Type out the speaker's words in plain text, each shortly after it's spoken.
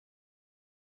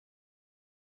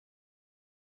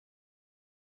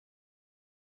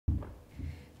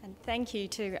Thank you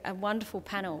to a wonderful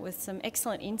panel with some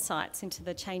excellent insights into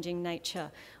the changing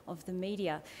nature of the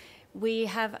media. We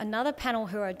have another panel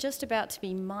who are just about to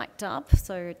be mic'd up,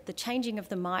 so the changing of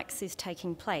the mics is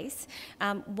taking place.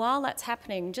 While that's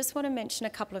happening, just want to mention a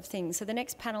couple of things. So the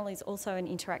next panel is also an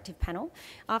interactive panel.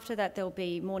 After that, there'll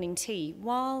be morning tea.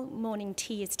 While morning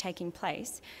tea is taking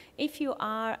place, if you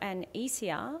are an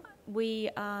ECR, we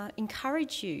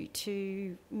encourage you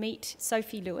to meet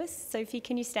Sophie Lewis. Sophie,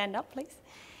 can you stand up, please?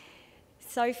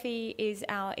 Sophie is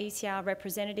our ECR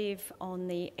representative on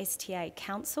the STA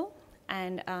Council,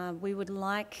 and we would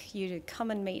like you to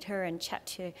come and meet her and chat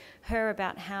to her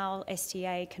about how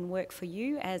STA can work for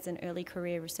you as an early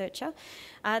career researcher.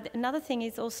 Another thing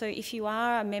is also, if you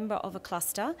are a member of a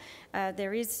cluster,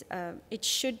 it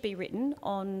should be written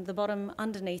on the bottom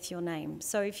underneath your name.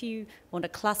 So if you want to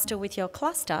cluster with your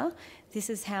cluster, this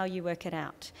is how you work it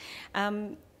out.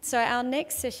 So our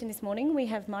next session this morning, we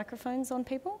have microphones on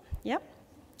people. Yep.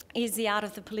 Is the art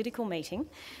of the political meeting.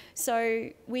 So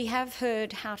we have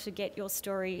heard how to get your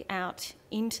story out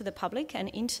into the public and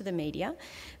into the media,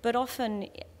 but often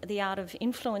the art of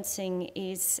influencing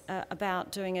is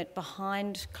about doing it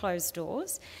behind closed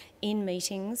doors, in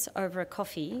meetings, over a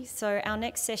coffee. So our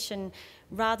next session,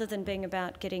 rather than being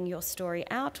about getting your story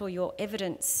out or your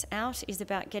evidence out, is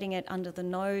about getting it under the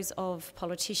nose of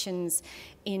politicians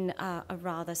in a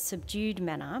rather subdued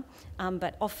manner,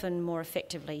 but often more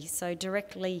effectively. So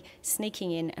directly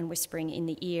sneaking in and whispering in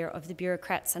the ear of the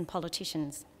bureaucrats and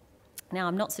politicians. Now,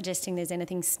 I'm not suggesting there's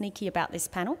anything sneaky about this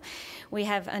panel. We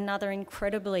have another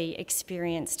incredibly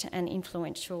experienced and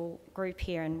influential group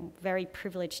here, and very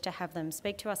privileged to have them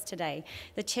speak to us today.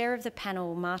 The chair of the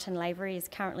panel, Martin Laverty, is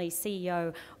currently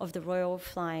CEO of the Royal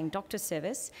Flying Doctor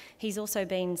Service. He's also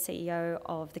been CEO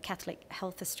of the Catholic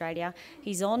Health Australia.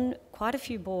 He's on quite a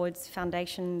few boards,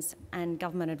 foundations and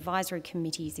government advisory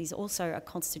committees. He's also a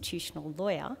constitutional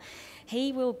lawyer.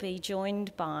 He will be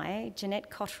joined by Jannette,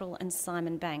 Cotterell and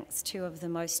Simon Banks, two of the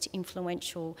most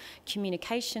influential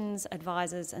communications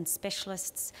advisors and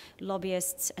specialists,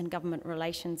 lobbyists and government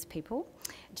relations people.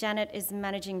 Jannette is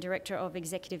Managing Director of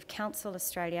Executive Counsel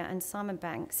Australia, and Simon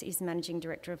Banks is Managing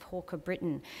Director of Hawker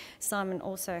Britton. Simon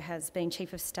also has been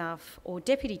Chief of Staff or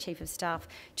Deputy Chief of Staff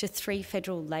to 3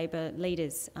 federal Labor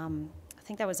leaders. I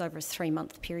think that was over a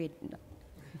 3-month period.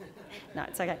 No,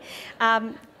 it's okay.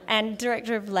 And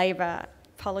Director of Labor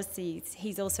Policies.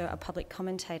 He's also a public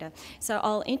commentator. So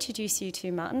I'll introduce you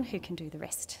to Martin, who can do the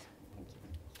rest. Thank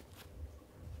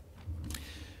you.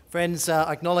 Friends,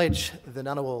 I acknowledge the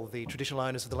Ngunnawal, the traditional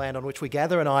owners of the land on which we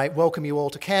gather, and I welcome you all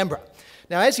to Canberra.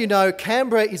 Now, as you know,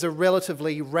 Canberra is a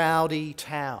relatively rowdy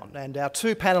town, and our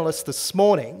 2 panellists this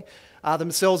morning are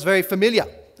themselves very familiar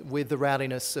with the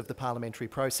rowdiness of the parliamentary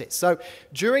process. So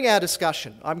during our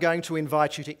discussion, I'm going to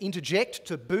invite you to interject,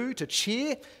 to boo, to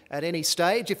cheer at any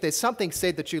stage. If there's something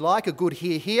said that you like, a good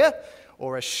hear, hear,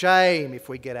 or a shame if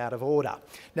we get out of order.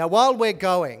 Now, while we're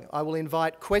going, I will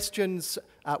invite questions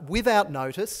without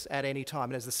notice at any time.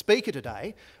 And as the speaker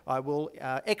today, I will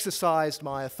exercise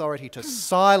my authority to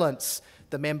silence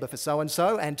the member for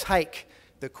so-and-so and take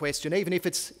the question, even if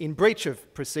it's in breach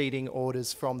of proceeding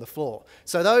orders from the floor.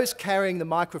 So those carrying the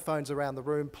microphones around the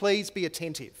room, please be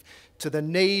attentive to the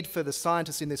need for the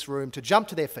scientists in this room to jump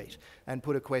to their feet and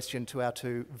put a question to our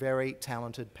 2 very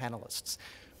talented panellists.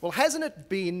 Well, hasn't it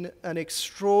been an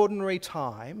extraordinary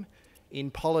time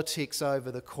in politics over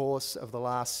the course of the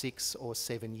last 6 or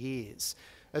 7 years?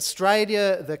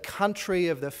 Australia, the country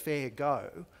of the fair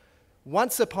go,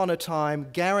 once upon a time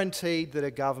guaranteed that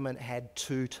a government had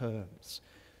 2 terms.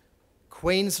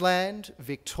 Queensland,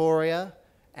 Victoria,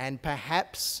 and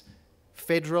perhaps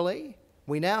federally,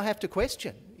 we now have to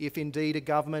question if indeed a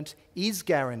government is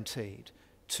guaranteed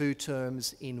 2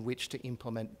 terms in which to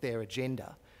implement their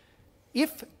agenda.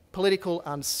 If political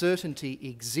uncertainty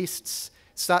exists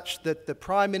such that the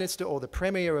Prime Minister or the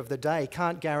Premier of the day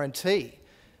can't guarantee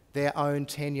their own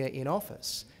tenure in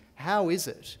office, how is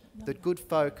it that good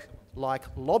folk like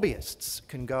lobbyists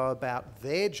can go about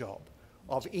their job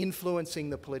of influencing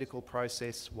the political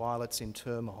process while it's in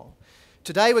turmoil?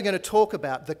 Today we're going to talk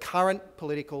about the current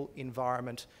political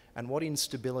environment and what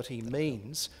instability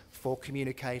means for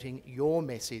communicating your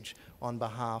message on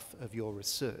behalf of your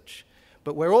research.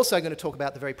 But we're also going to talk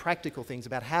about the very practical things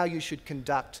about how you should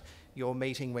conduct your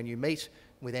meeting when you meet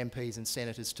with MPs and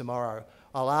senators tomorrow.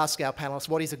 I'll ask our panellists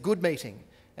what is a good meeting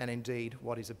and indeed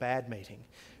what is a bad meeting.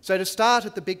 So to start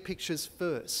at the big pictures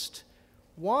first,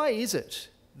 why is it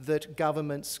that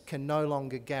governments can no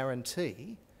longer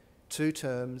guarantee 2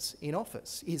 terms in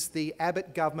office? Is the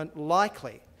Abbott government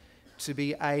likely to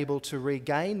be able to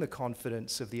regain the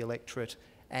confidence of the electorate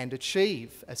and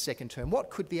achieve a second term? What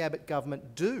could the Abbott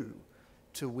government do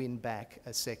to win back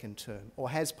a second term? Or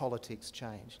has politics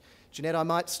changed? Jannette, I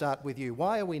might start with you.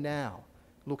 Why are we now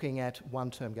looking at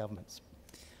one-term governments?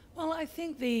 Well, I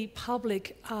think the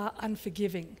public are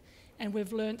unforgiving, and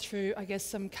we've learnt through, I guess,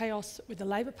 some chaos with the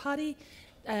Labor Party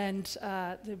and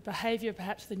the behaviour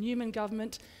perhaps of the Newman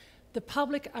government. The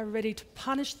public are ready to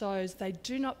punish those they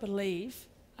do not believe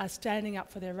are standing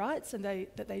up for their rights and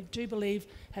that they do believe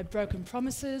have broken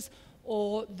promises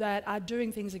or that are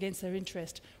doing things against their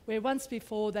interest. Where once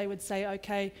before they would say,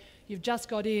 okay, you've just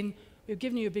got in, we've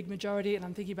given you a big majority, and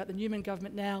I'm thinking about the Newman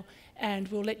government now, and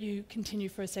we'll let you continue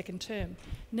for a second term.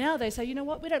 Now they say, you know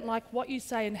what, we don't like what you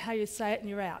say and how you say it, and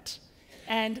you're out.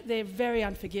 And they're very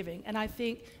unforgiving. And I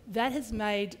think that has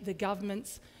made the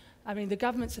governments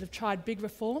that have tried big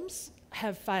reforms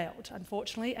have failed,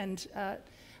 unfortunately, and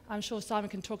I'm sure Simon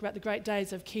can talk about the great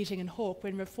days of Keating and Hawke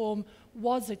when reform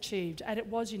was achieved and it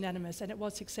was unanimous and it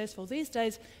was successful. These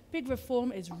days, big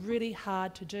reform is really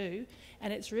hard to do,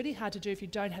 and it's really hard to do if you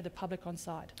don't have the public on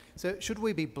side. So should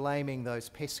we be blaming those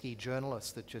pesky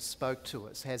journalists that just spoke to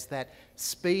us? Has that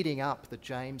speeding up that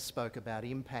James spoke about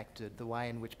impacted the way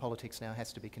in which politics now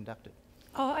has to be conducted?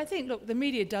 Oh, I think, look, the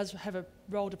media does have a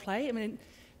role to play. I mean,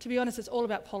 to be honest, it's all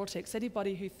about politics.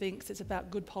 Anybody who thinks it's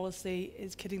about good policy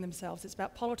is kidding themselves. It's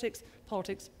about politics,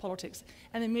 politics, politics.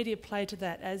 And the media play to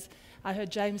that. As I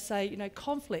heard James say, you know,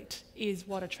 conflict is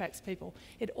what attracts people.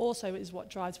 It also is what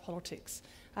drives politics.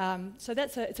 So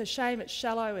it's a shame, it's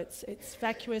shallow, it's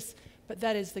vacuous, but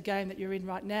that is the game that you're in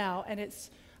right now. And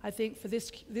I think for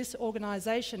this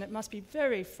organisation, it must be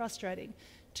very frustrating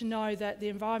to know that the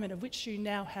environment of which you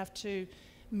now have to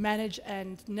manage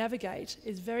and navigate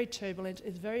is very turbulent,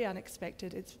 is very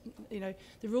unexpected. It's, you know,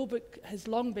 the rule book has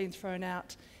long been thrown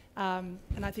out, and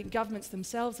I think governments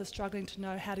themselves are struggling to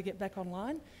know how to get back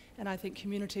online, and I think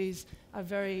communities are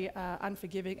very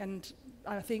unforgiving. And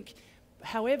I think,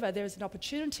 however, there is an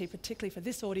opportunity, particularly for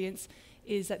this audience,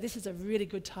 is that this is a really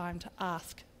good time to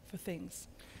ask for things.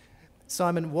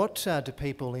 Simon, what do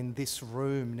people in this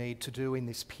room need to do in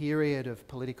this period of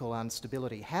political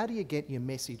instability? How do you get your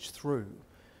message through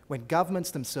when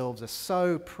governments themselves are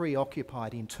so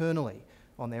preoccupied internally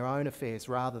on their own affairs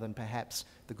rather than perhaps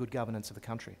the good governance of the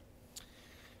country?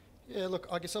 Yeah, look,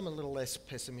 I guess I'm a little less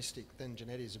pessimistic than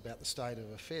Jannette is about the state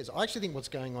of affairs. I actually think what's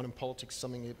going on in politics is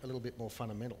something a little bit more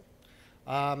fundamental.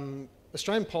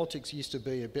 Australian politics used to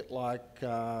be a bit like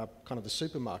kind of the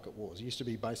supermarket wars. It used to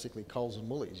be basically Coles and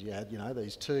Woolies. You had, you know,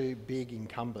 these two big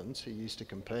incumbents who used to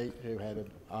compete, who had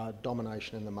a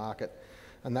domination in the market,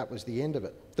 and that was the end of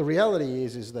it. The reality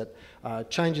is that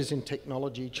changes in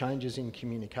technology, changes in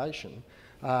communication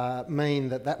mean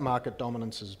that market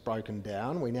dominance has broken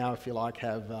down. We now, if you like,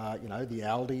 have you know, the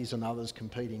Aldis and others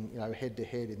competing, you know, head to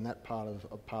head in that part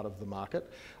of the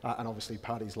market, and obviously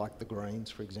parties like the Greens,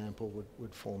 for example,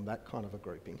 would form that kind of a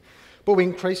grouping. But we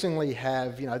increasingly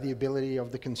have, you know, the ability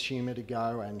of the consumer to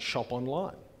go and shop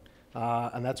online.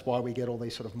 And that's why we get all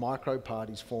these sort of micro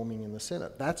parties forming in the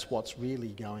Senate. That's what's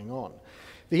really going on.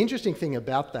 The interesting thing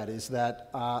about that is that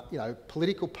you know,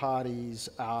 political parties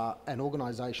and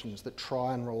organisations that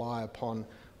try and rely upon,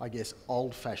 I guess,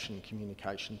 old-fashioned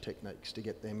communication techniques to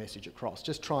get their message across.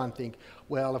 Just try and think,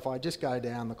 well, if I just go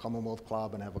down the Commonwealth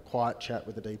Club and have a quiet chat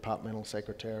with a departmental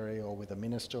secretary or with a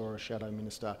minister or a shadow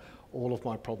minister, all of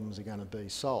my problems are going to be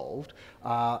solved,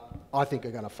 I think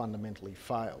are going to fundamentally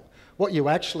fail. What you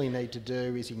actually need to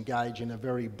do is engage in a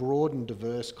very broad and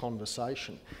diverse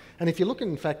conversation. And if you look,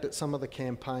 in fact, at some of the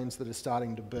campaigns that are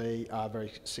starting to be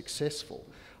very successful,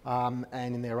 and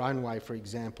in their own way, for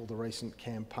example, the recent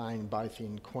campaign both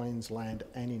in Queensland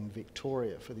and in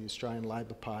Victoria for the Australian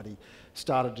Labor Party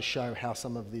started to show how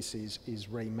some of this is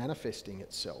re-manifesting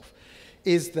itself,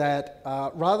 is that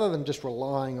rather than just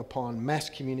relying upon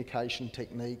mass communication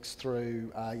techniques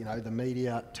through you know, the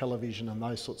media, television and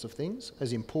those sorts of things,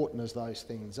 as important as those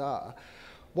things are,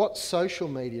 what social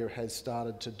media has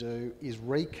started to do is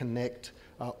reconnect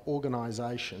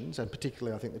organisations, and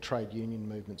particularly I think the trade union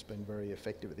movement's been very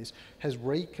effective at this, has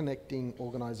reconnecting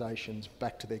organisations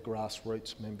back to their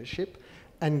grassroots membership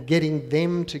and getting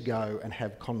them to go and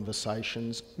have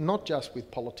conversations, not just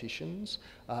with politicians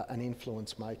and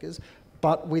influence makers,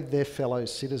 but with their fellow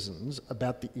citizens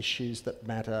about the issues that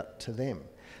matter to them.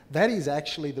 That is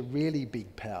actually the really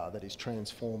big power that is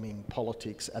transforming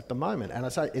politics at the moment. And I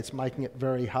say it's making it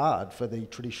very hard for the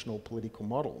traditional political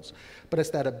models. But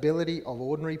it's that ability of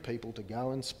ordinary people to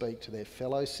go and speak to their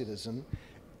fellow citizen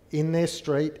in their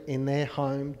street, in their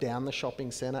home, down the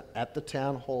shopping centre, at the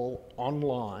town hall,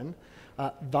 online,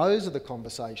 Those are the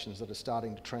conversations that are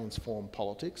starting to transform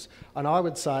politics. And I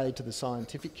would say to the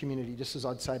scientific community, just as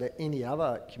I'd say to any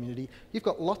other community, you've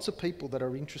got lots of people that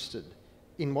are interested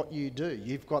in what you do.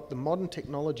 You've got the modern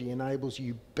technology enables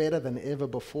you better than ever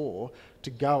before to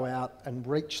go out and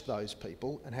reach those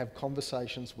people and have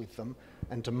conversations with them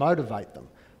and to motivate them.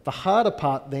 The harder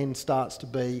part then starts to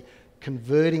be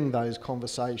converting those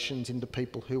conversations into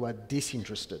people who are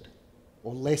disinterested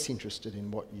or less interested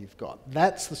in what you've got.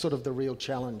 That's the sort of the real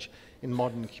challenge in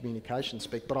modern communication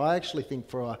speak. But I actually think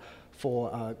for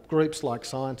groups like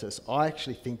scientists, I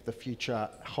actually think the future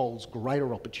holds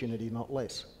greater opportunity, not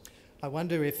less. I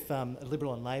wonder if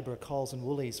Liberal and Labor are Coles and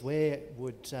Woolies, where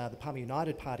would the Palmer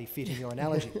United Party fit in your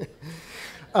analogy?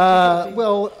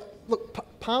 Well, look,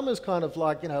 Palmer's kind of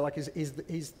like,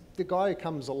 he's the guy who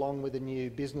comes along with a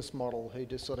new business model who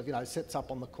just sort of, sets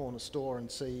up on the corner store and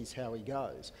sees how he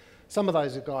goes. Some of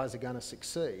those guys are going to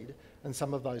succeed and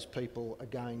some of those people are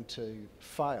going to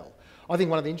fail. I think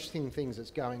one of the interesting things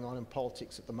that's going on in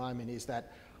politics at the moment is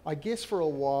that I guess for a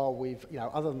while we've,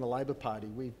 other than the Labor Party,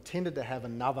 we've tended to have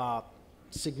another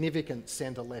significant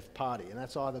centre-left party, and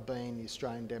that's either been the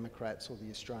Australian Democrats or the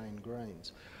Australian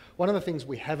Greens. One of the things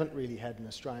we haven't really had in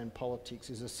Australian politics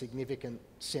is a significant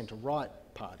centre-right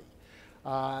party.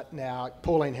 Now,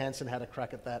 Pauline Hanson had a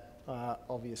crack at that,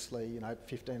 obviously,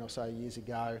 15 or so years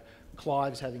ago.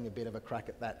 Clive's having a bit of a crack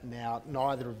at that now.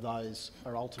 Neither of those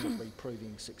are ultimately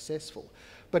proving successful.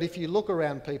 But if you look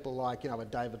around people like, a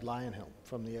David Leyonhjelm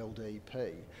from the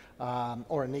LDP,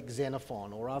 or a Nick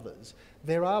Xenophon or others,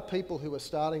 there are people who are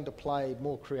starting to play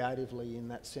more creatively in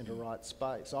that centre-right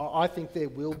space. I think there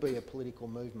will be a political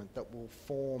movement that will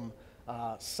form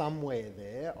somewhere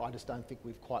there. I just don't think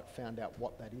we've quite found out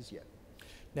what that is yet.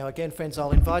 Now again, friends,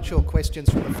 I'll invite your questions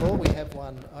from the floor. We have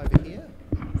one over here.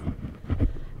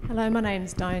 Hello, my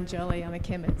name's Diane Jolly. I'm a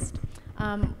chemist.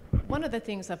 One of the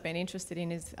things I've been interested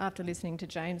in is, after listening to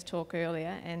James talk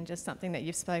earlier, and just something that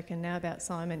you've spoken now about,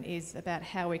 Simon, is about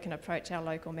how we can approach our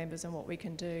local members and what we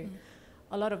can do.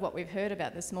 A lot of what we've heard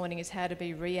about this morning is how to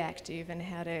be reactive and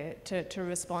how to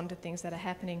respond to things that are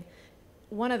happening.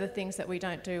 One of the things that we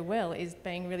don't do well is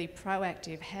being really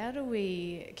proactive.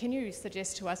 Can you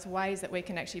suggest to us ways that we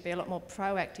can actually be a lot more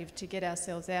proactive to get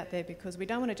ourselves out there? Because we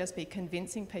don't want to just be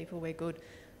convincing people we're good.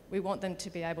 We want them to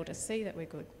be able to see that we're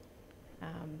good.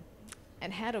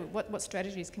 And what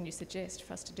strategies can you suggest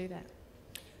for us to do that?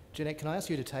 Jannette, can I ask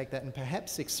you to take that and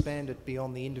perhaps expand it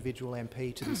beyond the individual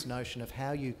MP to this notion of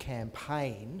how you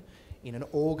campaign in an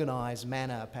organised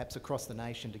manner, perhaps across the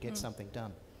nation, to get something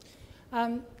done?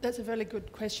 That's a very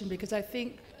good question, because I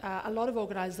think a lot of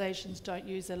organisations don't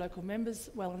use their local members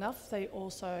well enough. They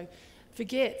also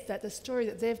forget that the story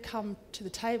that they've come to the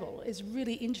table is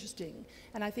really interesting.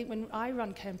 And I think when I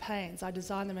run campaigns, I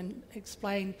design them and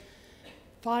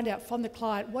find out from the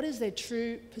client what is their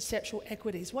true perceptual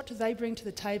equities, what do they bring to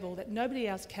the table that nobody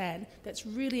else can, that's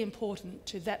really important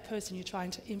to that person you're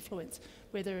trying to influence,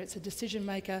 whether it's a decision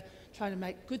maker trying to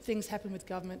make good things happen with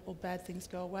government or bad things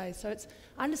go away. So it's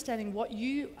understanding what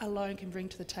you alone can bring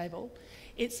to the table.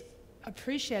 It's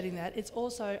appreciating that. It's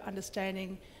also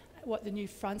understanding what the new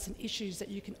fronts and issues that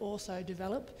you can also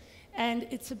develop. And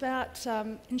it's about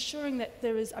ensuring that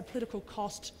there is a political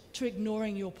cost to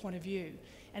ignoring your point of view.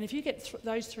 And if you get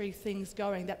those three things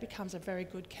going, that becomes a very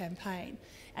good campaign.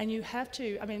 And you have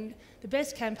to, the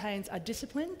best campaigns are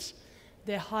disciplined,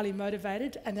 they're highly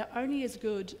motivated, and they're only as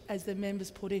good as the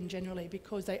members put in generally,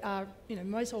 because they are,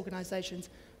 most organisations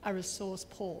are resource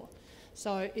poor.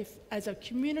 So if, as a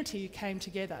community, you came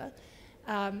together,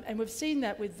 and we've seen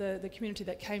that with the community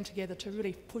that came together to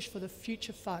really push for the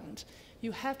Future Fund,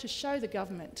 you have to show the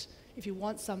government, if you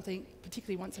want something,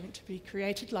 particularly want something to be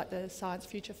created, like the Science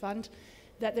Future Fund,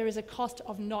 that there is a cost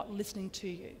of not listening to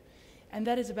you. And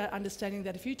that is about understanding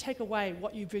that if you take away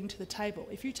what you bring to the table,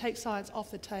 if you take science off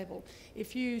the table,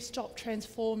 if you stop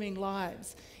transforming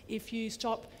lives, if you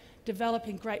stop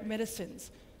developing great medicines,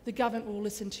 the government will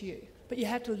listen to you. But you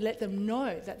have to let them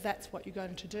know that that's what you're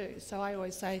going to do. So I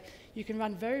always say you can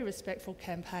run very respectful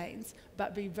campaigns,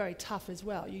 but be very tough as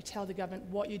well. You tell the government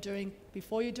what you're doing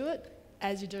before you do it,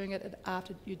 as you're doing it, and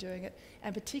after you're doing it.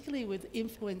 And particularly with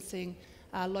influencing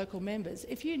local members.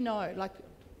 If you know, like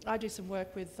I do some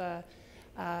work with a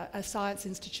science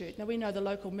institute. Now we know the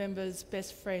local member's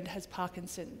best friend has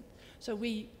Parkinson's. So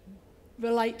we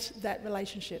relate that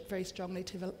relationship very strongly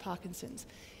to Parkinson's.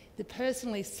 The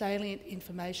personally salient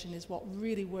information is what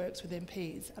really works with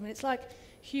MPs. It's like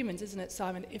humans, isn't it,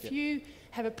 Simon? If you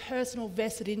have a personal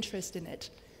vested interest in it,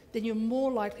 then you're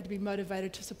more likely to be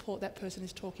motivated to support that person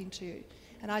who's talking to you.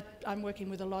 And I'm working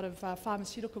with a lot of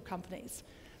pharmaceutical companies.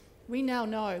 We now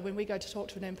know when we go to talk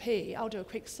to an MP, I'll do a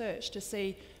quick search to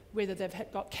see whether they've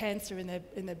got cancer in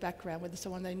their background, whether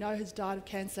someone they know has died of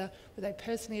cancer, whether they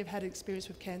personally have had experience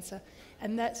with cancer,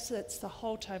 and that sets the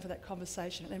whole tone for that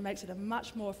conversation, and it makes it a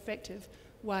much more effective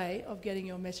way of getting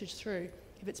your message through.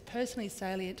 If it's personally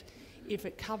salient, if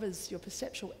it covers your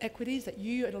perceptual equities that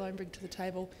you alone bring to the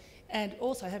table, and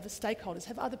also have stakeholders,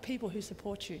 have other people who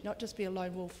support you, not just be a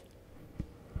lone wolf.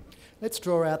 Let's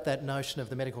draw out that notion of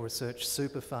the Medical Research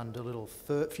Super Fund a little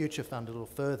Future Fund a little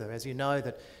further. As you know,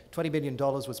 that $20 billion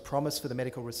was promised for the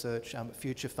Medical Research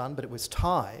Future Fund, but it was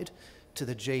tied to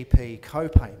the GP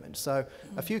co-payment. So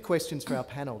a few questions for our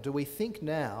panel. Do we think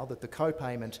now that the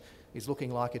co-payment is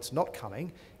looking like it's not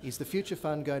coming? Is the Future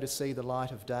Fund going to see the light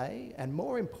of day? And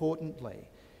more importantly,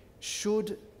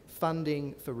 should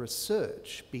funding for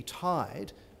research be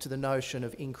tied to the notion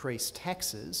of increased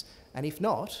taxes? And if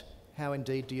not, how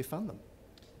indeed do you fund them?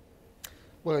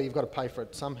 Well, you've got to pay for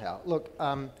it somehow. Look,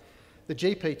 the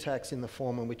GP tax in the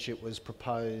form in which it was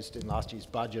proposed in last year's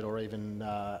budget, or even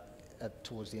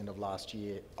towards the end of last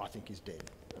year, I think is dead.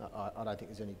 I don't think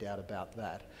there's any doubt about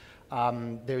that.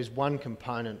 There is one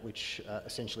component which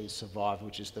essentially has survived,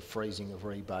 which is the freezing of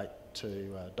rebate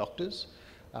to doctors,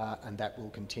 and that will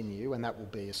continue, and that will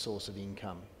be a source of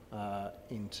income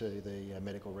into the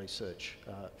Medical Research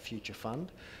Future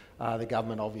Fund. The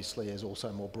government obviously has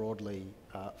also more broadly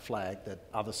flagged that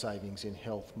other savings in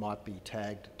health might be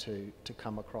tagged to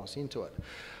come across into it.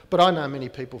 But I know many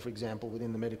people, for example,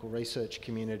 within the medical research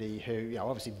community who are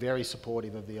obviously very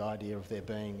supportive of the idea of there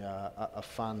being a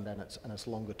fund and its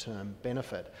longer term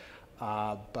benefit,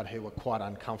 but who were quite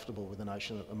uncomfortable with the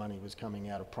notion that the money was coming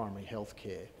out of primary health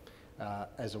care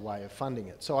as a way of funding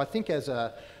it. So I think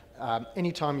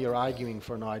any time you're arguing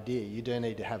for an idea, you do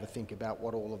need to have a think about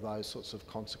what all of those sorts of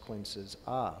consequences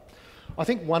are. I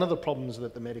think one of the problems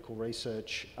that the Medical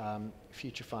Research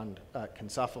Future Fund can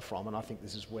suffer from, and I think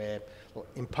this is where, well,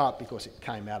 in part because it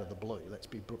came out of the blue, let's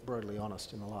be brutally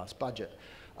honest, in the last budget,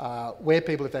 where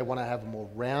people, if they want to have a more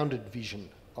rounded vision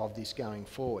of this going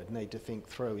forward, need to think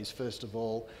through is, first of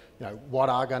all, what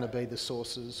are going to be the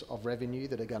sources of revenue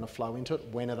that are going to flow into it?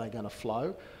 When are they going to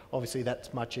flow? Obviously,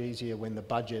 that's much easier when the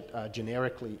budget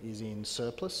generically is in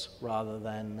surplus rather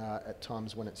than at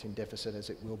times when it's in deficit, as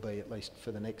it will be at least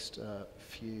for the next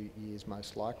few years,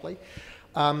 most likely.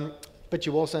 But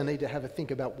you also need to have a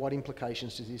think about what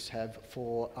implications does this have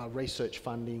for research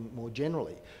funding more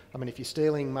generally. I mean, if you're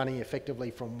stealing money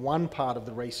effectively from one part of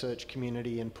the research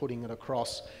community and putting it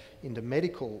across into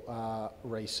medical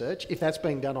research, if that's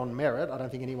being done on merit, I don't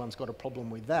think anyone's got a problem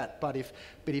with that. But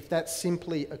if that's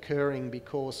simply occurring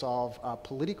because of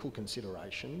political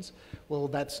considerations, well,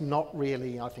 that's not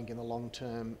really, I think, in the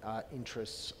long-term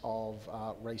interests of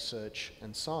research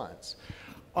and science.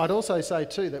 I'd also say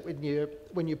too that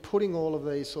when you're putting all of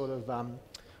these sort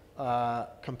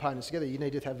of components together, you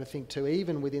need to have a think too,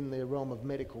 even within the realm of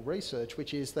medical research,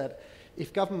 which is that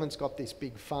if government's got this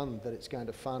big fund that it's going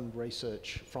to fund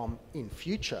research from in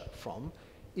future from,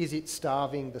 is it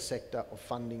starving the sector of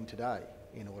funding today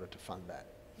in order to fund that?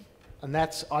 And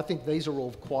I think these are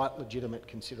all quite legitimate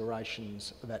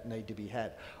considerations that need to be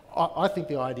had. I think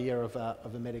the idea of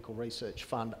a medical research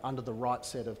fund under the right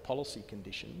set of policy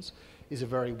conditions is a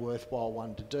very worthwhile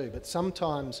one to do. But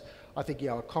sometimes I think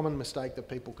a common mistake that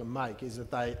people can make is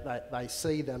that they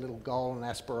see their little goal and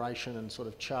aspiration and sort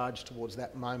of charge towards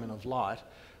that moment of light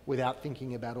without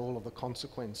thinking about all of the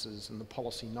consequences and the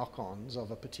policy knock-ons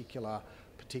of a particular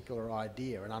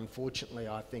idea. And unfortunately,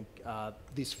 I think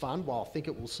this fund, while I think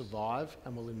it will survive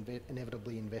and will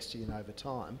inevitably invest in over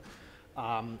time,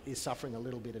 is suffering a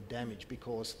little bit of damage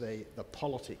because the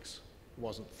politics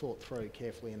wasn't thought through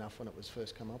carefully enough when it was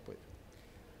first come up with.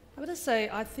 I would just say,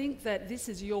 I think that this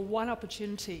is your one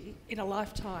opportunity in a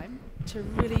lifetime to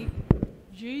really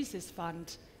use this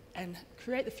fund and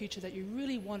create the future that you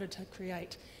really wanted to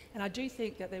create. And I do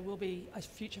think that there will be a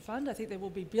future fund. I think there will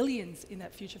be billions in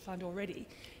that future fund already.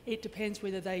 It depends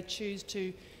whether they choose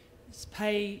to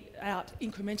pay out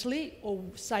incrementally or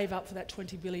save up for that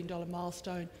 $20 billion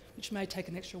milestone, which may take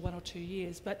an extra 1 or 2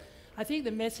 years. But I think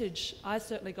the message I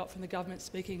certainly got from the government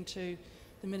speaking to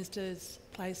the Minister's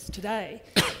place today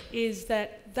is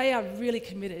that they are really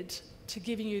committed to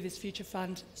giving you this future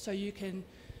fund so you can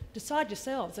decide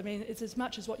yourselves. I mean, it's as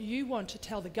much as what you want to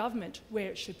tell the government where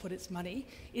it should put its money.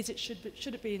 Should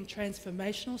it be in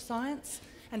transformational science,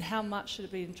 and how much should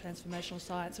it be in transformational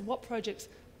science, and what projects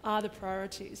are the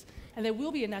priorities? And there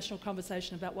will be a national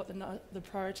conversation about what the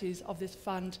priorities of this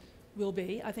fund will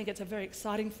be. I think it's a very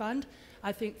exciting fund.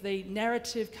 I think the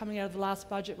narrative coming out of the last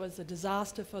budget was a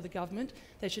disaster for the government.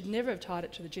 They should never have tied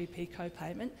it to the GP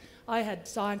co-payment. I had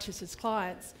scientists as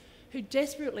clients who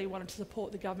desperately wanted to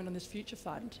support the government on this future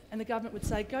fund, and the government would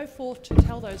say, go forth to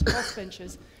tell those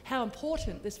crossbenchers how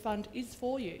important this fund is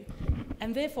for you,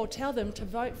 and therefore tell them to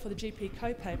vote for the GP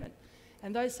co-payment.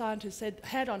 And those scientists said,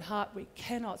 hand on heart, we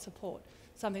cannot support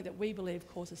something that we believe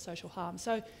causes social harm.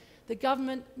 So the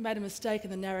government made a mistake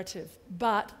in the narrative,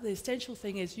 but the essential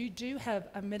thing is you do have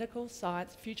a medical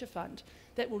science future fund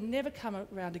that will never come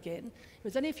around again. It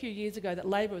was only a few years ago that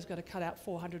Labor was going to cut out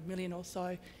 400 million or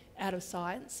so out of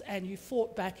science, and you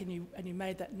fought back and you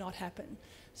made that not happen.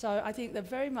 So I think that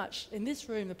very much in this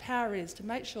room the power is to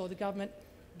make sure the government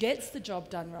gets the job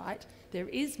done right. There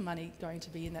is money going to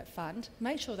be in that fund.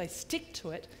 Make sure they stick to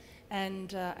it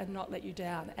and not let you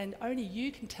down. And only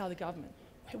you can tell the government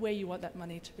where you want that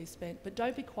money to be spent. But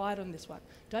don't be quiet on this one.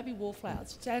 Don't be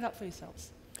wallflowers. Stand up for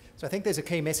yourselves. So I think there's a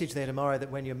key message there tomorrow,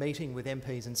 that when you're meeting with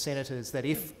MPs and senators, that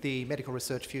if the Medical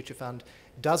Research Future Fund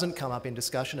doesn't come up in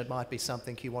discussion, it might be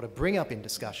something you want to bring up in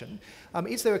discussion.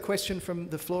 Is there a question from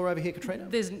the floor over here, Katrina?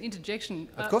 There's an interjection.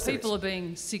 Of course people are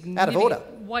being significantly out of order.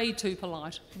 Way too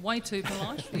polite. Way too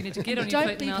polite. You need to get on your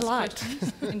feet and ask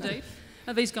questions. Indeed.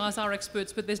 Now, these guys are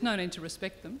experts, but there's no need to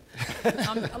respect them.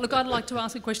 Look, I'd like to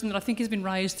ask a question that I think has been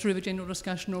raised through the general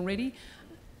discussion already.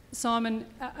 Simon,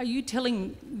 are you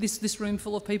telling this room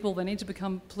full of people they need to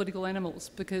become political animals?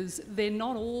 Because they're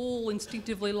not all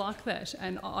instinctively like that,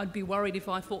 and I'd be worried if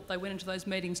I thought they went into those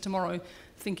meetings tomorrow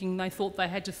thinking they thought they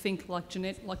had to think like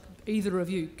Jannette, like either of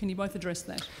you. Can you both address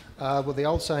that? Well, the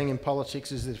old saying in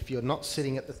politics is that if you're not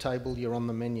sitting at the table, you're on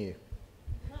the menu.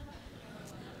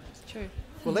 It's true.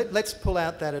 Well, let's pull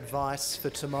out that advice for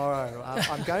tomorrow.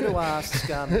 I'm going to ask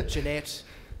Jannette,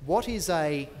 what is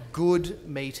a good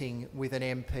meeting with an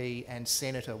MP and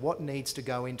senator? What needs to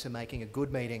go into making a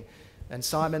good meeting? And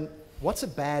Simon, what's a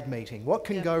bad meeting? What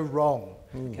can go wrong?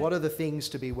 Okay. What are the things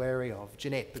to be wary of?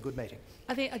 Jannette, the good meeting.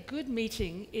 I think a good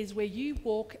meeting is where you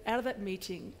walk out of that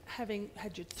meeting having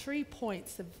had your 3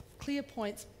 points, the clear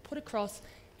points put across,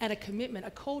 and a commitment,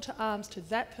 a call to arms to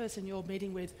that person you're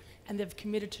meeting with, and they've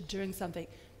committed to doing something.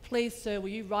 Please, sir, will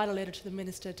you write a letter to the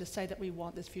minister to say that we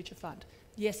want this future fund?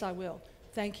 Yes, I will.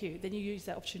 Thank you. Then you use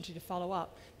that opportunity to follow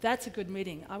up. That's a good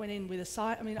meeting. I went in with a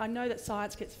science. I mean, I know that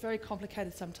science gets very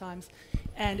complicated sometimes,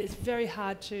 and it's very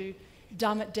hard to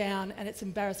dumb it down, and it's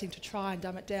embarrassing to try and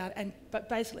dumb it down. But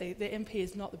basically, the MP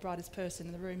is not the brightest person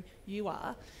in the room. You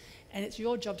are, and it's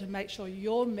your job to make sure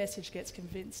your message gets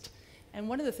convinced. And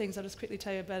one of the things I'll just quickly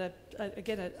tell you about,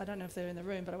 again, I don't know if they're in the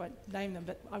room, but I won't name them,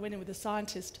 but I went in with a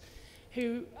scientist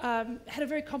who had a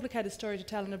very complicated story to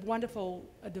tell and a wonderful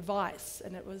device,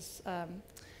 and it was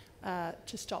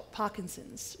to stop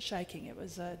Parkinson's shaking. It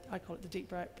was, I call it the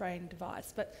deep brain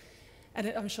device,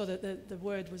 I'm sure that the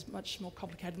word was much more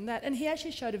complicated than that. And he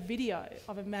actually showed a video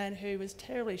of a man who was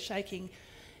terribly shaking,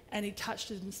 and he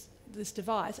touched this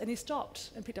device, and he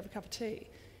stopped and picked up a cup of tea.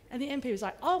 And the MP was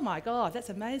like, oh my God, that's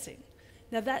amazing.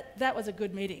 Now that was a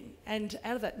good meeting, and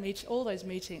out of that all those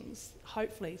meetings,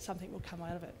 hopefully something will come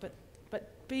out of it. But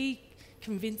be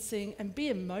convincing and be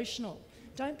emotional.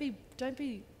 Don't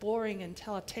be boring and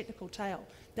tell a technical tale.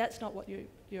 That's not what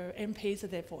your MPs are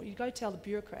there for. You go tell the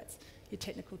bureaucrats your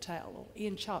technical tale, or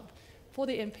Ian Chubb. For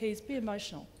the MPs, be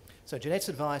emotional. So Jannette's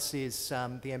advice is the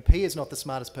MP is not the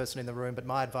smartest person in the room, but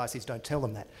my advice is don't tell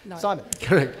them that. No. Simon.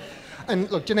 Correct. And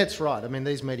look, Jannette's right. I mean,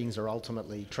 these meetings are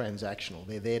ultimately transactional.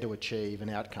 They're there to achieve an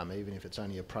outcome, even if it's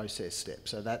only a process step.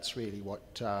 So that's really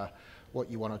what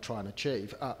you want to try and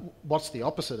achieve. What's the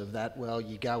opposite of that? Well,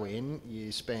 you go in,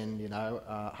 you spend,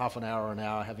 half an hour or an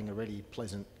hour having a really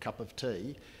pleasant cup of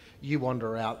tea. You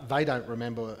wander out. They don't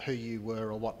remember who you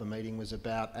were or what the meeting was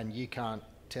about, and you can't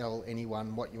tell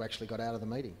anyone what you actually got out of the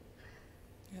meeting.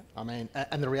 Yep. I mean,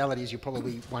 and the reality is you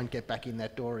probably won't get back in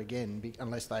that door again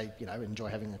unless they, enjoy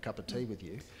having a cup of tea with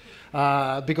you.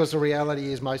 Because the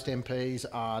reality is most MPs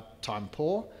are time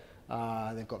poor.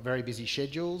 They've got very busy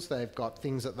schedules. They've got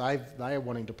things that they are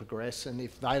wanting to progress, and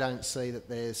if they don't see that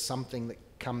there's something that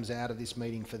comes out of this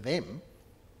meeting for them,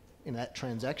 in that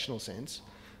transactional sense,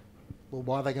 well,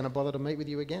 why are they going to bother to meet with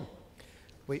you again?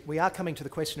 We are coming to the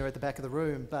questioner at the back of the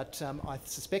room, but I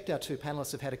suspect our two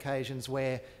panellists have had occasions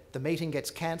where the meeting gets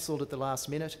cancelled at the last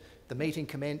minute, the meeting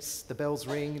commences, the bells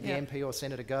ring, the MP or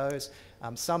senator goes,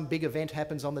 some big event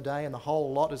happens on the day and the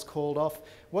whole lot is called off.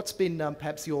 What's been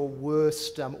perhaps your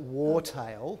worst war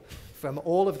tale from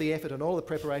all of the effort and all the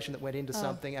preparation that went into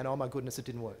something and, oh my goodness, it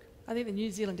didn't work? I think the New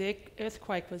Zealand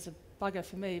earthquake was a bugger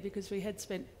for me, because we had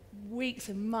spent weeks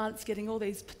and months getting all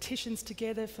these petitions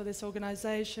together for this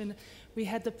organisation. We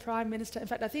had the Prime Minister. In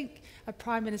fact, I think a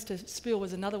Prime Minister spill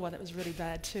was another one that was really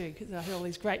bad too, because I heard all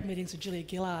these great meetings with Julia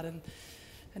Gillard, and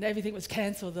and everything was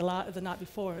cancelled the night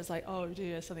before. It was like, oh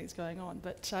dear, something's going on.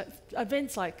 But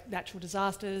events like natural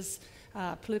disasters,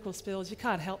 political spills, you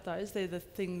can't help those. They're the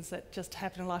things that just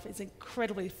happen in life. It's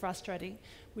incredibly frustrating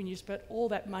when you spent all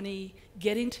that money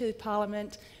getting to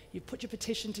Parliament, you put your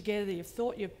petition together, you've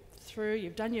thought you're through,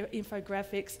 you've done your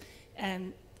infographics,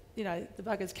 and you know, the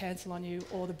buggers cancel on you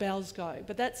or the bells go.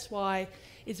 But that's why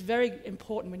it's very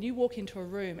important when you walk into a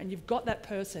room and you've got that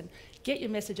person, get your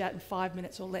message out in 5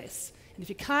 minutes or less. And if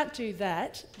you can't do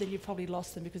that, then you've probably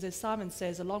lost them, because as Simon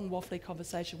says, a long waffly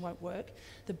conversation won't work.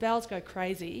 The bells go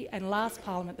crazy, and last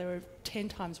Parliament they were 10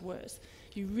 times worse.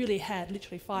 You really had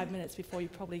literally 5 minutes before you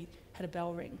probably had a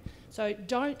bell ring. So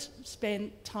don't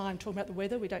spend time talking about the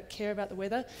weather. We don't care about the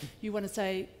weather. You want to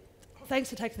say, thanks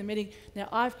for taking the meeting. Now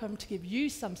I've come to give you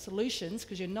some solutions,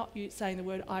 because you're not saying the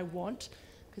word I want,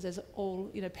 because as all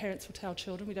parents will tell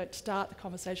children, we don't start the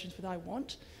conversations with I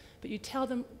want, but you tell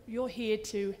them you're here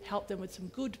to help them with some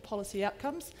good policy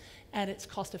outcomes, and it's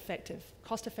cost effective.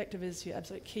 Cost effective is your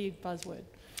absolute key buzzword.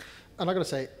 And I've got to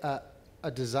say,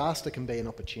 a disaster can be an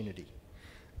opportunity.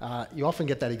 You often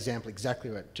get that example,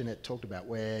 exactly what Jannette talked about,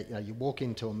 where you walk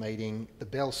into a meeting, the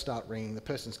bells start ringing, the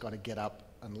person's got to get up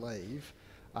and leave,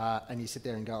 and you sit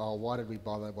there and go, oh, why did we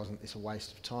bother? Wasn't this a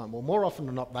waste of time? Well, more often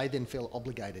than not, they then feel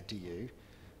obligated to you,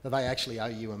 that they actually owe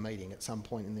you a meeting at some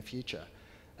point in the future.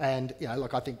 And,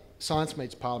 look, I think Science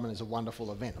Meets Parliament is a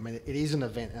wonderful event. I mean, it is an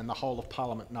event, and the whole of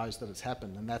Parliament knows that it's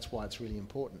happened, and that's why it's really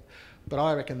important. But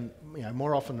I reckon,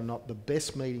 more often than not, the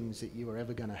best meetings that you are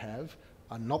ever going to have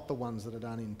are not the ones that are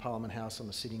done in Parliament House on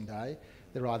a sitting day.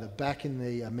 They're either back in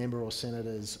the member or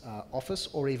senator's office,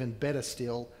 or even better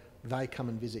still, they come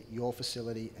and visit your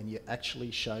facility and you actually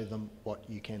show them what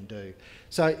you can do.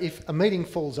 So if a meeting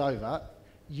falls over,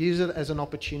 use it as an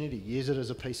opportunity, use it as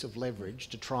a piece of leverage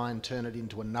to try and turn it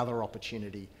into another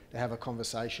opportunity to have a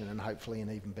conversation, and hopefully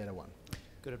an even better one.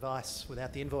 Good advice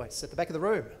without the invoice. At the back of the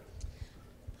room.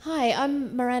 Hi,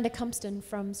 I'm Miranda Compston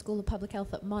from School of Public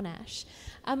Health at Monash.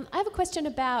 I have a question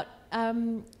about,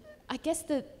 I guess,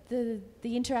 the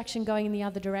interaction going in the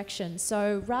other direction.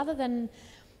 So rather than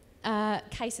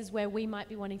cases where we might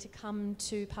be wanting to come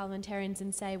to parliamentarians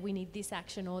and say we need this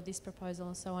action or this proposal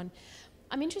and so on,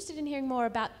 I'm interested in hearing more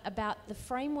about the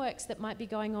frameworks that might be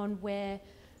going on where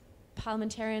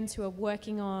parliamentarians who are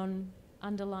working on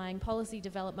underlying policy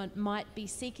development might be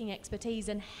seeking expertise,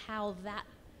 and how that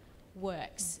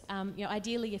works.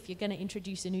 Ideally, if you're going to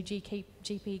introduce a new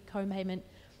GP co-payment,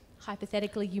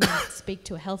 hypothetically, you might speak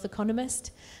to a health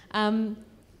economist.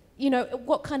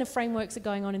 What kind of frameworks are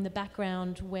going on in the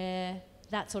background where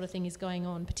that sort of thing is going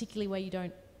on, particularly where you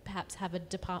don't perhaps have a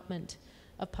department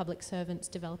of public servants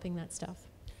developing that stuff?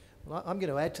 Well, I'm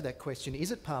going to add to that question.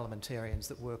 Is it parliamentarians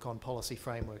that work on policy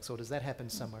frameworks, or does that happen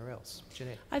somewhere else?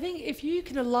 Jannette? I think if you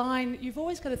can align, you've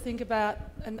always got to think about,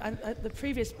 and the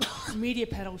previous media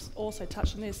panels also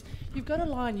touched on this, you've got to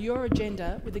align your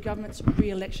agenda with the government's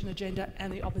re-election agenda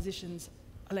and the opposition's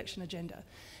election agenda.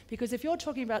 Because if you're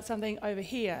talking about something over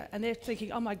here and they're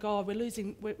thinking, oh my God,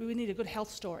 we need a good health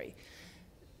story,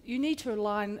 you need to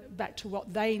align back to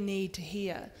what they need to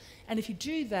hear. And if you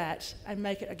do that and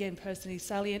make it, again, personally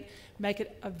salient, make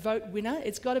it a vote winner,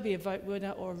 it's got to be a vote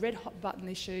winner or a red hot button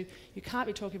issue. You can't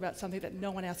be talking about something that no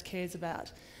one else cares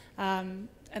about. And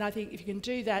I think if you can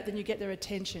do that, then you get their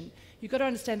attention. You've got to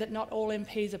understand that not all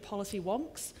MPs are policy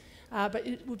wonks, but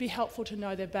it would be helpful to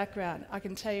know their background. I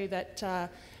can tell you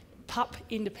that PUP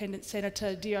Independent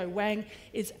Senator Dio Wang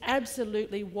is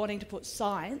absolutely wanting to put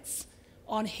science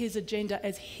on his agenda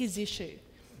as his issue.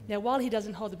 Now, while he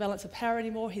doesn't hold the balance of power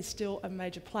anymore, he's still a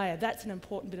major player. That's an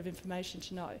important bit of information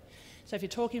to know. So if you're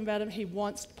talking about him, he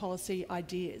wants policy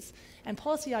ideas. And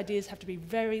policy ideas have to be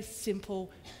very simple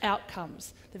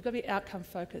outcomes. They've got to be outcome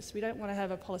focused. We don't want to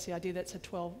have a policy idea that's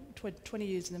 20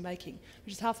 years in the making,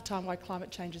 which is half the time why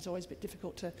climate change is always a bit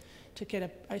difficult to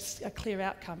get a clear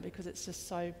outcome, because it's just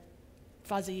so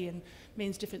fuzzy and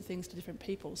means different things to different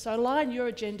people. So align your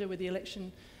agenda with the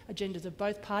election agendas of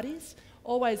both parties.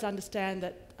 Always understand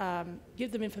that,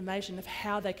 give them information of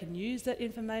how they can use that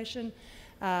information.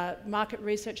 Market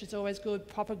research is always good,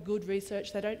 proper good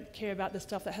research. They don't care about the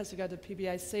stuff that has to go to the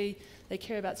PBAC. They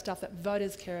care about stuff that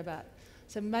voters care about.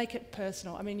 So make it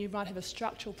personal. I mean, you might have a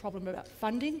structural problem about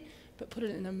funding, but put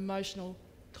it in an emotional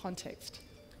context.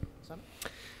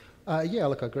 Yeah,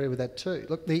 look, I agree with that too.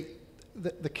 Look,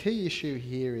 the key issue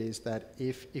here is that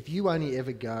if you only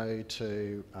ever go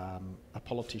to a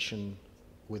politician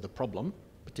with a problem,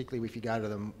 particularly if you go to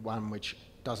them one which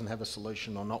doesn't have a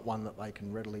solution or not one that they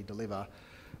can readily deliver,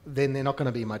 then they're not going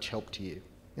to be much help to you.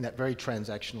 in that very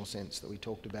transactional sense that we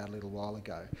talked about a little while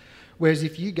ago. Whereas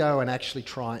if you go and actually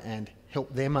try and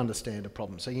help them understand a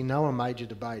problem, so you know a major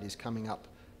debate is coming up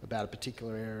about a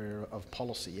particular area of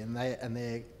policy, and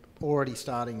they're already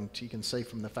starting to, you can see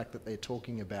from the fact that they're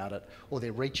talking about it, or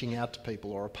they're reaching out to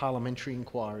people, or a parliamentary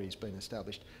inquiry has been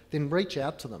established, then reach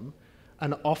out to them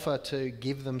and offer to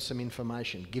give them some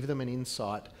information, give them an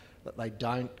insight that they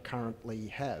don't currently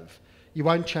have. You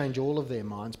won't change all of their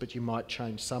minds, but you might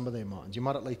change some of their minds. You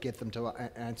might at least get them to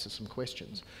answer some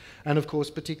questions. And of course,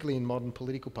 particularly in modern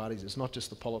political parties, it's not just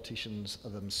the politicians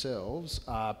themselves.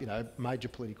 You know, major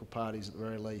political parties at the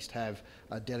very least have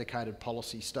dedicated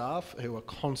policy staff who are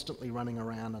constantly running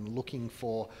around and looking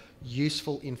for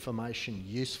useful information,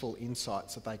 useful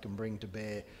insights that they can bring to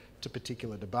bear to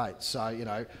particular debates. So, you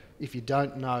know, if you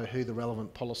don't know who the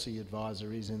relevant policy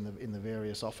advisor is in the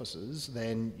various offices,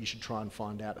 then you should try and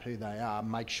find out who they are.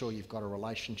 Make sure you've got a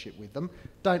relationship with them.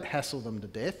 Don't hassle them to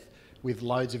death with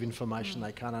loads of information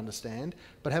they can't understand,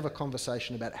 but have a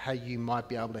conversation about how you might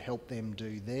be able to help them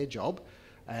do their job.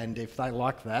 And if they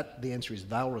like that, the answer is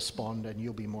they'll respond and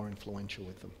you'll be more influential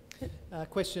with them.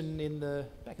 Question in the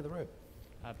back of the room.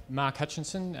 Mark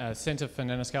Hutchinson, Centre for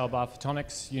Nanoscale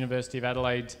Biophotonics, University of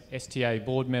Adelaide, STA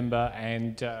board member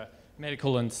and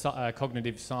Medical and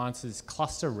Cognitive Sciences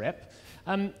Cluster Rep.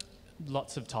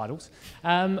 Lots of titles.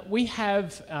 We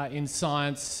have in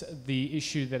science the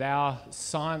issue that our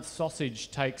science sausage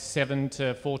takes 7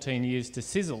 to 14 years to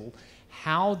sizzle.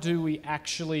 How do we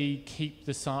actually keep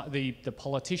the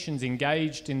politicians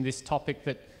engaged in this topic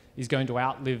that is going to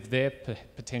outlive their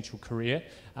potential career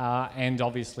and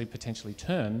obviously potentially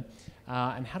turn?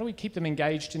 And how do we keep them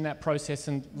engaged in that process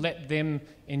and let them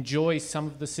enjoy some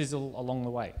of the sizzle along the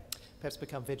way? Perhaps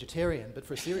become vegetarian, but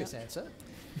for a serious answer.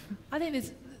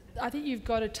 I think you've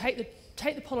got to take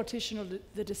the politician or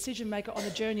the decision maker on the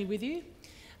journey with you.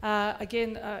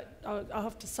 Again, I'll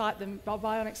have to cite the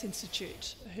Bionics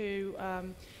Institute, who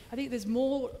I think there's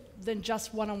more than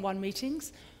just one-on-one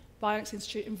meetings. Bionics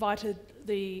Institute invited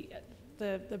the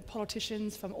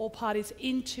politicians from all parties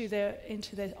into their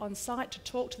on-site to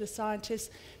talk to the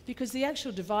scientists, because the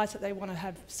actual device that they want to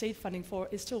have seed funding for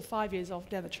is still 5 years off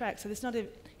down the track, so there's not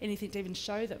anything to even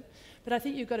show them. But I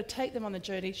think you've got to take them on the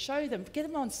journey, show them, get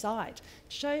them on site,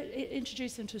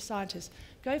 introduce them to scientists.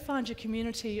 Go find your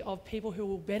community of people who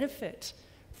will benefit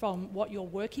from what you're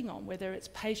working on, whether it's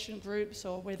patient groups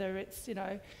or whether it's, you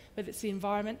know, whether it's the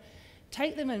environment.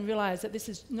 Take them and realise that this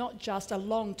is not just a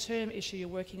long-term issue you're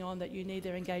working on, that you need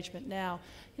their engagement now.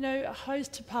 You know,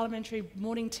 host parliamentary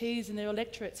morning teas in their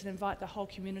electorates and invite the whole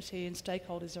community and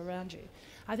stakeholders around you.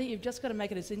 I think you've just got to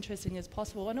make it as interesting as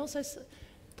possible. And also,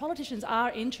 politicians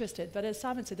are interested, but as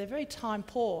Simon said, they're very time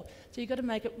poor, so you've got to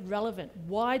make it relevant.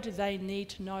 Why do they need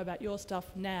to know about your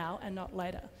stuff now and not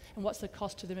later? And what's the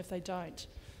cost to them if they don't?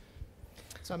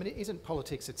 So, I mean, isn't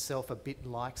politics itself a bit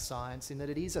like science in that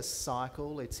it is a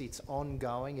cycle, it's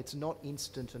ongoing, it's not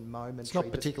instant and momentary? It's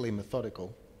not particularly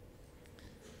methodical.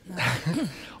 No.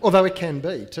 Although it can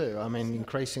be too. I mean,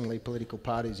 increasingly political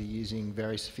parties are using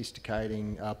very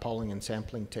sophisticated polling and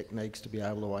sampling techniques to be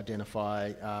able to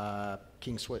identify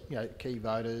key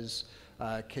voters,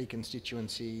 key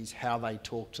constituencies, how they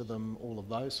talk to them, all of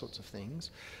those sorts of things.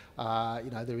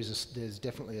 You know, there's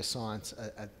definitely a science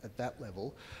at that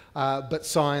level, but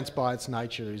science by its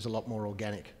nature is a lot more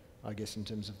organic, I guess, in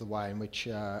terms of the way in which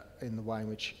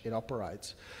it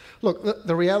operates. Look,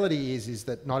 the reality is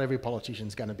that not every politician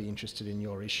is going to be interested in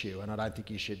your issue, and I don't think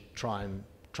you should try and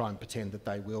pretend that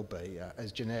they will be.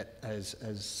 As Jannette has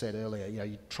said earlier, you know,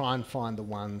 you try and find the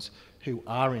ones who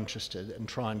are interested and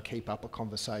try and keep up a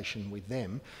conversation with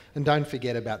them, and don't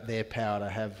forget about their power to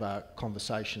have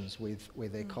conversations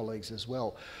with their colleagues as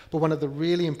well. But one of the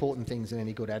really important things in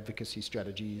any good advocacy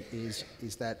strategy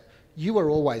is that you are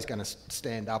always going to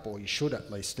stand up, or you should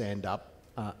at least stand up,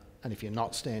 and if you're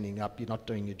not standing up, you're not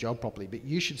doing your job properly, but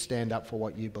you should stand up for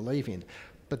what you believe in.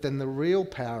 But then the real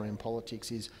power in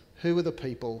politics is who are the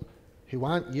people who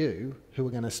aren't you who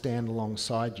are going to stand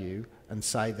alongside you and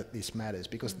say that this matters,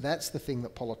 because that's the thing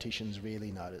that politicians really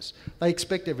notice. They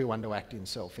expect everyone to act in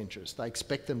self-interest. They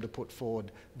expect them to put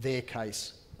forward their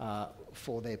case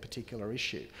for their particular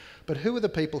issue. But who are the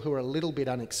people who are a little bit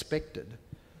unexpected,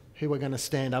 who are going to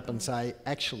stand up and say,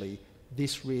 actually,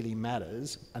 this really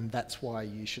matters, and that's why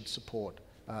you should support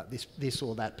this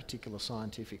or that particular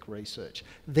scientific research?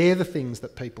 They're the things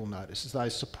that people notice, is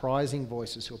those surprising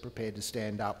voices who are prepared to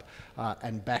stand up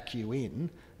and back you in.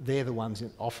 They're the ones,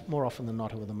 more often than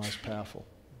not, who are the most powerful.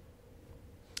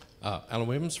 Alan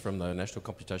Williams from the National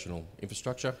Computational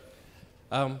Infrastructure.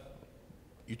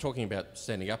 You're talking about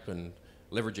standing up and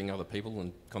leveraging other people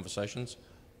and conversations.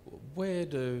 Where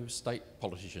do state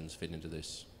politicians fit into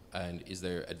this? And is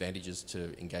there advantages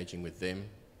to engaging with them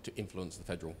to influence the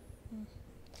federal?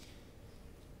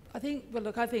 I think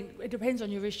it depends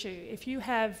on your issue. If you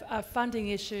have a funding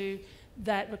issue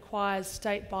that requires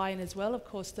state buy-in as well, of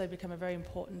course they become a very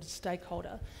important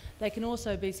stakeholder. They can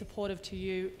also be supportive to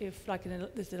you if, like,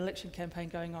 there's an election campaign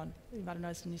going on. You might have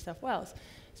noticed in New South Wales.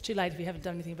 It's too late if you haven't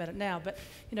done anything about it now, but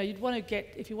you'd want to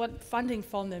get, if you want funding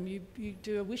from them, you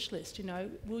do a wish list.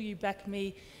 Will you back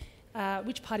me?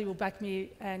 Which party will back me?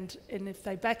 And if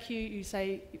they back you, you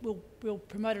say, we'll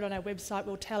promote it on our website,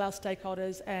 we'll tell our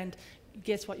stakeholders, and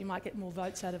guess what, you might get more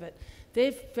votes out of it.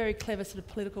 They're very clever sort of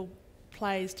political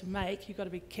plays to make. You've got to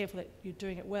be careful that you're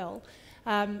doing it well.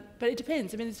 But it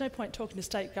depends. I mean, there's no point talking to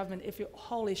state government if your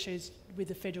whole issue's with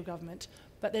the federal government,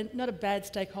 but they're not a bad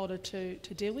stakeholder to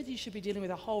deal with. You should be dealing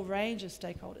with a whole range of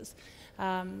stakeholders.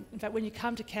 In fact, when you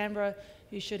come to Canberra,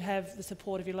 you should have the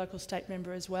support of your local state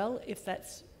member as well,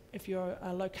 if you're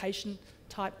a location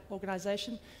type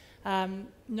organisation.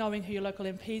 Knowing who your local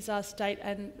MPs are, state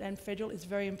and federal, is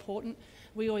very important.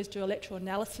 We always do electoral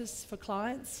analysis for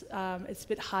clients. It's a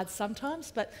bit hard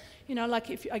sometimes, but like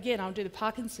I'll do the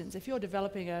Parkinson's. If you're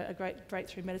developing a great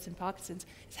breakthrough medicine Parkinson's,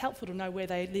 it's helpful to know where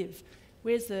they live.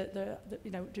 Where's do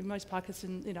most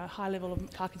high level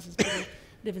of Parkinson's people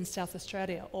live in South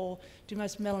Australia, or do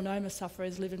most melanoma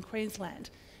sufferers live in Queensland?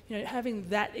 Having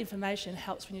that information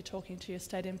helps when you're talking to your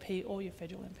state MP or your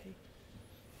federal MP.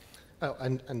 Oh,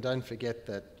 and don't forget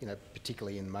that,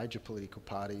 particularly in major political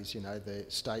parties, the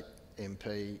state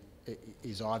MP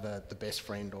is either the best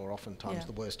friend or oftentimes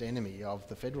the worst enemy of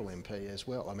the federal MP as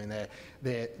well. I mean,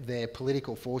 their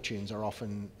political fortunes are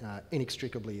often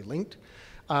inextricably linked.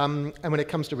 And when it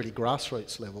comes to really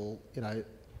grassroots level,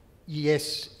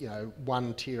 yes,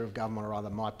 one tier of government or other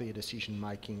might be a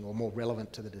decision-making or more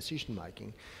relevant to the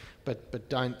decision-making, but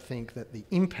don't think that the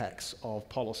impacts of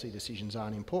policy decisions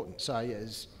aren't important. So,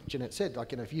 as Jannette said,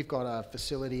 if you've got a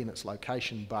facility and it's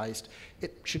location-based,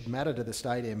 it should matter to the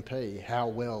state MP how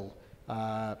well,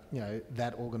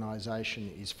 that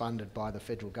organisation is funded by the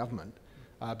federal government.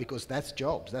 Because that's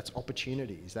jobs, that's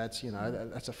opportunities, that's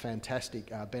that's a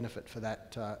fantastic benefit for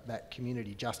that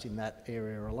community just in that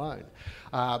area alone.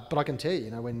 But I can tell you,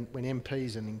 when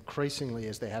MPs, and increasingly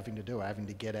as they're having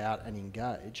to get out and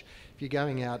engage, if you're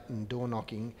going out and door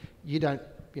knocking, you don't.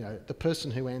 The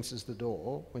person who answers the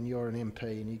door when you're an MP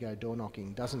and you go door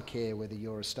knocking doesn't care whether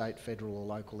you're a state, federal or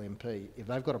local MP. If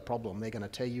they've got a problem, they're going to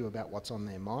tell you about what's on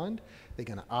their mind. They're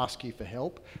going to ask you for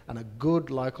help. And a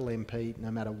good local MP,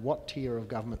 no matter what tier of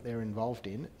government they're involved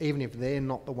in, even if they're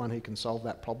not the one who can solve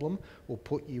that problem, will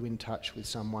put you in touch with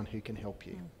someone who can help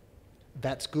you.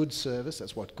 That's good service.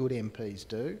 That's what good MPs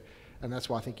do. And that's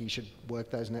why I think you should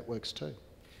work those networks too.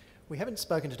 We haven't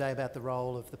spoken today about the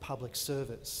role of the public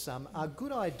service. Are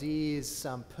good ideas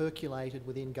percolated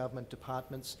within government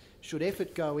departments? Should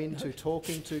effort go into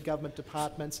talking to government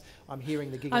departments? I'm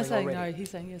hearing the giggling already. I'm saying no, he's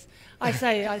saying yes. I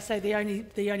say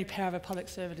the only power of a public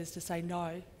servant is to say no,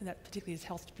 and that particularly is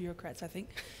health bureaucrats, I think.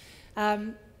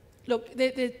 Look,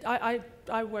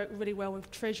 I work really well with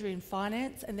Treasury and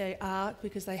Finance, and they are,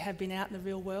 because they have been out in the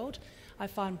real world. I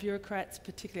find bureaucrats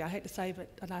particularly, I hate to say,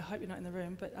 and I hope you're not in the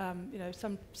room, but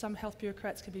some health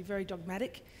bureaucrats can be very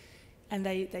dogmatic, and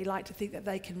they like to think that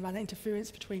they can run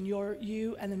interference between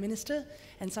you and the minister,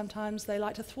 and sometimes they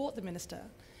like to thwart the minister.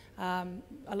 A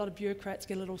lot of bureaucrats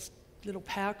get a little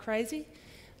power crazy,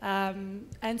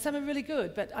 and some are really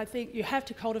good, but I think you have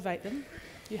to cultivate them.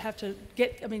 You have to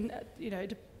get,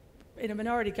 in a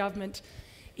minority government,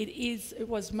 it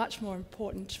was much more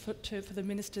important for the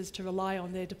ministers to rely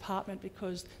on their department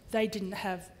because they didn't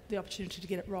have the opportunity to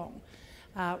get it wrong.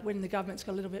 When the government's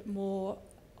got a little bit more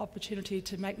opportunity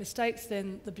to make mistakes,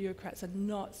 then the bureaucrats are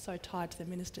not so tied to the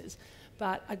ministers.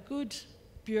 But a good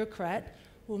bureaucrat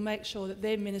will make sure that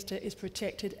their minister is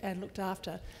protected and looked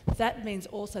after. That means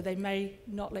also they may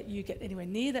not let you get anywhere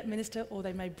near that minister, or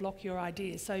they may block your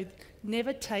ideas. So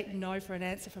never take no for an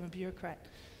answer from a bureaucrat.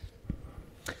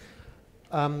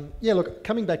 Look,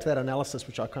 coming back to that analysis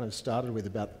which I kind of started with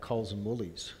about the Coles and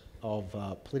Woolies of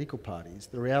political parties,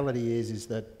 the reality is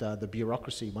that the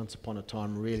bureaucracy once upon a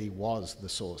time really was the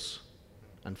source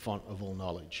and font of all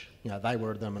knowledge. They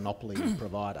were the monopoly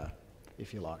provider,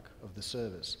 if you like, of the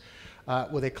service.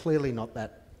 Well, they're clearly not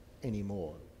that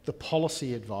anymore. The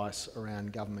policy advice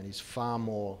around government is far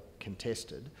more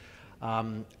contested,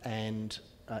 and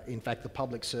in fact the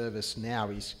public service now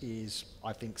is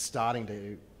I think starting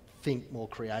to think more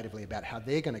creatively about how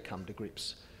they're going to come to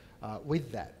grips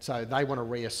with that. So they want to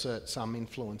reassert some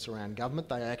influence around government.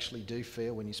 They actually do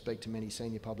feel, when you speak to many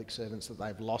senior public servants, that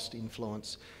they've lost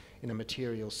influence in a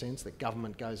material sense, that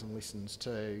government goes and listens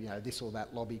to, you know, this or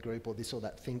that lobby group or this or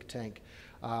that think tank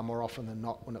more often than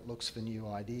not when it looks for new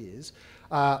ideas.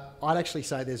 I'd actually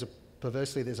say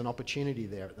perversely, there's an opportunity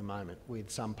there at the moment with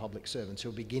some public servants who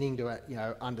are beginning to, you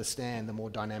know, understand the more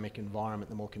dynamic environment,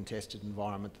 the more contested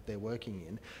environment that they're working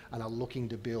in, and are looking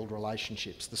to build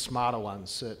relationships. The smarter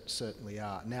ones certainly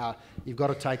are. Now, you've got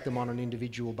to take them on an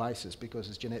individual basis because,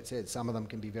 as Jannette said, some of them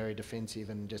can be very defensive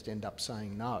and just end up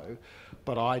saying no.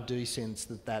 But I do sense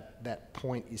that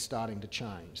point is starting to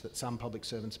change, that some public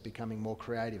servants are becoming more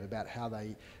creative about how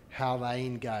they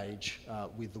engage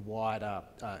with the wider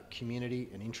community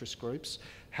and interest groups,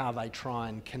 how they try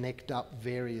and connect up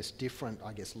various different,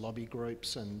 I guess, lobby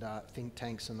groups and think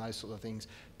tanks and those sort of things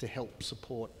to help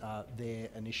support their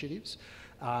initiatives.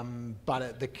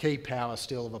 But the key power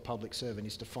still of a public servant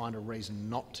is to find a reason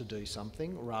not to do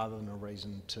something rather than a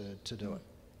reason to do it.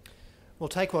 We'll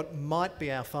take what might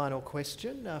be our final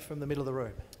question from the middle of the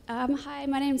room. Hi,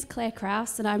 my name's Claire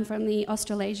Krause and I'm from the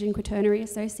Australasian Quaternary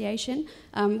Association.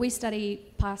 We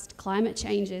study past climate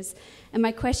changes, and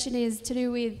my question is to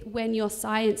do with when your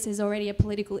science is already a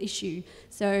political issue.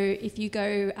 So if you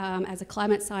go as a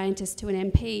climate scientist to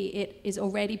an MP, it is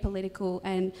already political,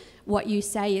 and what you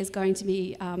say is going to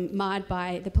be marred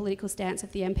by the political stance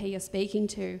of the MP you're speaking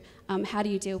to. How do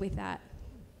you deal with that?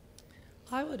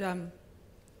 I would,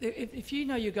 if you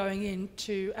know you're going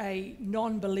into a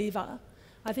non-believer,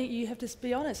 I think you have to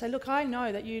be honest. Say, look, I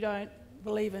know that you don't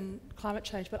believe in climate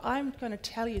change, but I'm going to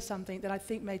tell you something that I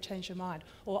think may change your mind.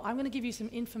 Or I'm going to give you some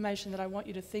information that I want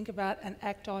you to think about and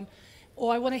act on.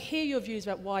 Or I want to hear your views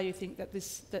about why you think that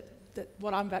that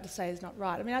what I'm about to say is not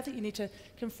right. I mean, I think you need to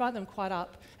confront them quite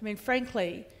up. I mean,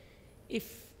 frankly,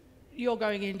 if you're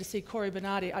going in to see Cory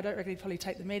Bernardi, I don't reckon he'd probably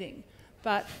take the meeting.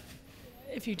 But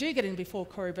if you do get in before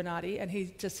Cory Bernardi and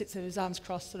he just sits with his arms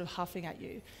crossed sort of huffing at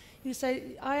you, you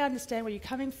say, I understand where you're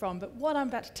coming from, but what I'm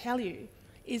about to tell you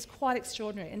is quite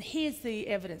extraordinary. And here's the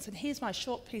evidence, and here's my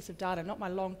short piece of data, not my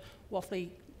long, waffly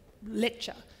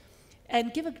lecture.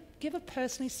 And give a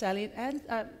personally salient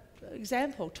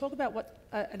example. Talk about what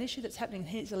an issue that's happening in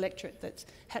his electorate that's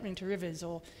happening to Rivers,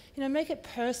 or make it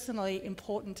personally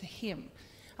important to him.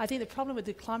 I think the problem with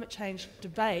the climate change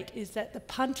debate is that the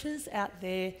punters out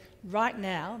there right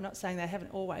now, I'm not saying they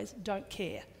haven't always, don't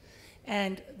care.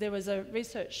 And there was a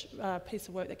research piece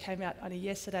of work that came out only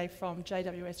yesterday from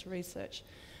JWS Research,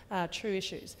 True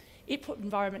Issues. It put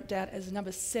environment down as the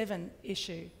number 7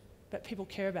 issue that people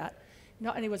care about.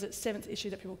 Not only was it 7th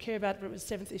issue that people care about, but it was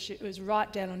 7th issue. It was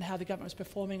right down on how the government was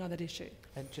performing on that issue.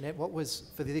 And Jannette, what was,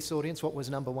 for this audience, what was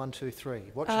number 1, 2, 3?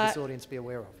 What should this audience be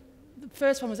aware of? The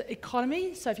first one was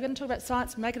economy. So if you're going to talk about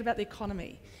science, make it about the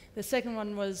economy. The second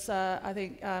one was, I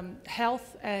think,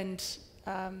 health and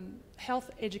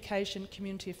health, education,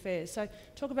 community affairs. So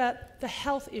talk about the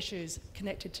health issues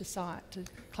connected to science, to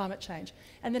climate change.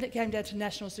 And then it came down to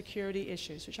national security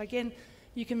issues, which again,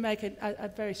 you can make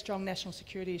a very strong national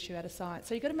security issue out of science.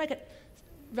 So you've got to make it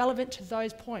relevant to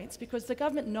those points, because the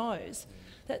government knows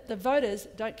that the voters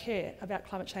don't care about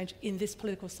climate change in this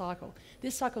political cycle.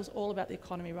 This cycle is all about the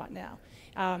economy right now.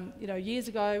 Years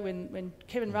ago when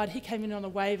Kevin Rudd, he came in on a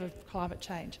wave of climate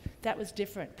change. That was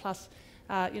different. Plus,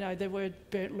 there were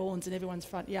burnt lawns in everyone's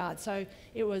front yard. So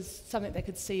it was something they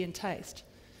could see and taste.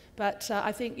 But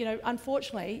I think,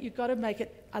 unfortunately, you've got to make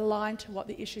it aligned to what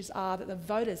the issues are that the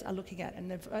voters are looking at, and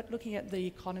they're looking at the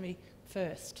economy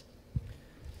first.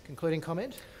 Concluding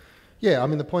comment? Yeah, I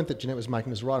mean, the point that Jannette was making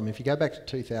was right. I mean, if you go back to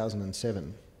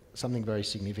 2007, something very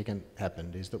significant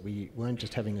happened, is that we weren't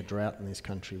just having a drought in this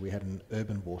country, we had an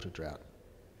urban water drought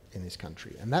in this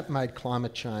country. And that made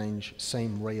climate change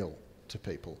seem real to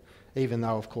people, even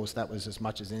though, of course, that was as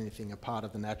much as anything a part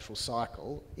of the natural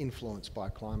cycle influenced by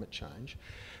climate change.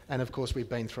 And, of course, we've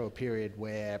been through a period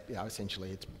where,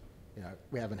 essentially it's,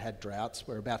 we haven't had droughts.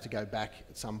 We're about to go back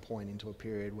at some point into a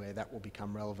period where that will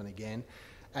become relevant again.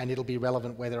 And it'll be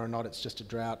relevant whether or not it's just a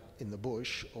drought in the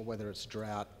bush or whether it's a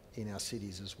drought in our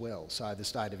cities as well. So the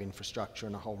state of infrastructure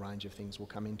and a whole range of things will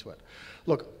come into it.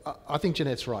 Look, I think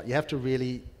Jannette's right. You have to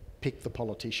really pick the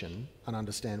politician and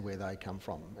understand where they come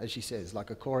from. As she says, like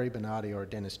a Cory Bernardi or a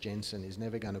Dennis Jensen is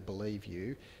never going to believe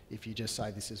you if you just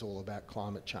say this is all about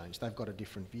climate change. They've got a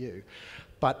different view.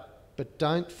 But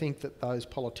don't think that those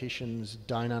politicians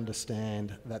don't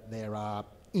understand that there are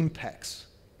impacts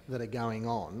that are going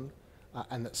on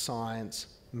and that science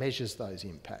measures those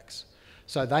impacts.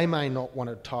 So they may not want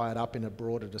to tie it up in a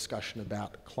broader discussion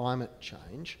about climate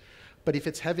change, but if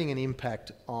it's having an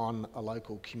impact on a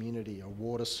local community, a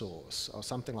water source or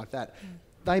something like that,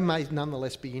 they may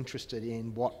nonetheless be interested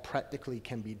in what practically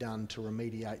can be done to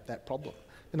remediate that problem.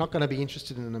 They're not going to be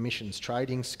interested in an emissions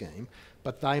trading scheme,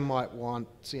 but they might want,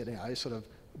 you know, sort of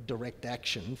direct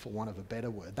action, for want of a better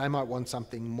word. They might want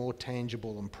something more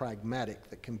tangible and pragmatic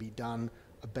that can be done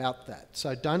about that.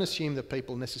 So don't assume that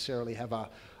people necessarily have a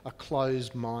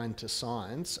closed mind to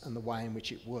science and the way in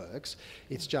which it works.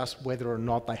 It's just whether or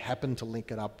not they happen to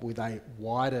link it up with a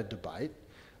wider debate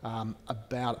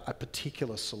about a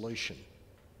particular solution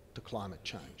to climate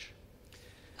change.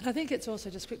 And I think it's also,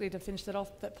 just quickly to finish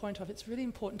that point off, it's really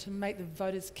important to make the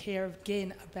voters care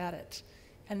again about it.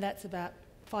 And that's about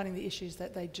finding the issues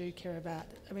that they do care about.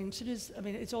 I mean,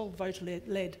 it's all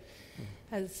voter-led,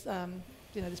 as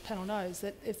you know, this panel knows,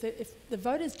 that if the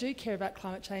voters do care about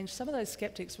climate change, some of those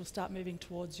sceptics will start moving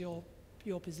towards your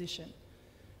position.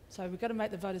 So we've got to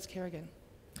make the voters care again.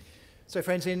 So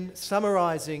friends, in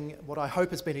summarising what I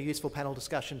hope has been a useful panel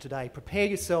discussion today, prepare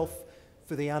yourself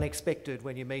for the unexpected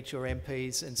when you meet your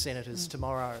MPs and senators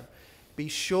tomorrow. Be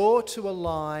sure to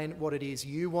align what it is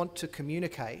you want to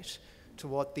communicate to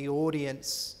what the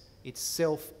audience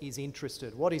itself is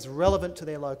interested, what is relevant to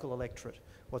their local electorate,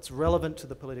 what's relevant to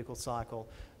the political cycle,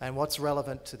 and what's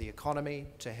relevant to the economy,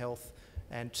 to health,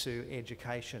 and to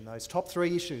education. Those top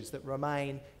three issues that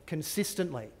remain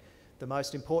consistently the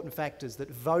most important factors that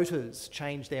voters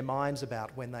change their minds about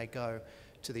when they go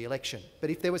to the election. But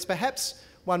if there was perhaps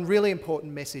one really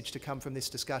important message to come from this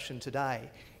discussion today,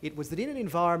 it was that in an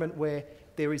environment where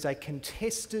there is a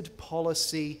contested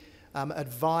policy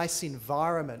advice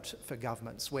environment for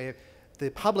governments, where the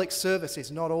public service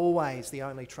is not always the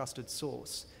only trusted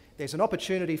source, there's an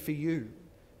opportunity for you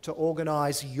to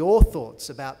organise your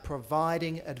thoughts about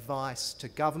providing advice to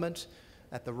government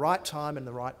at the right time and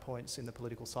the right points in the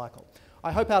political cycle.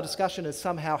 I hope our discussion has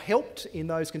somehow helped in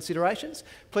those considerations.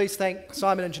 Please thank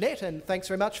Simon and Jannette, and thanks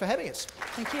very much for having us.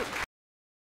 Thank you.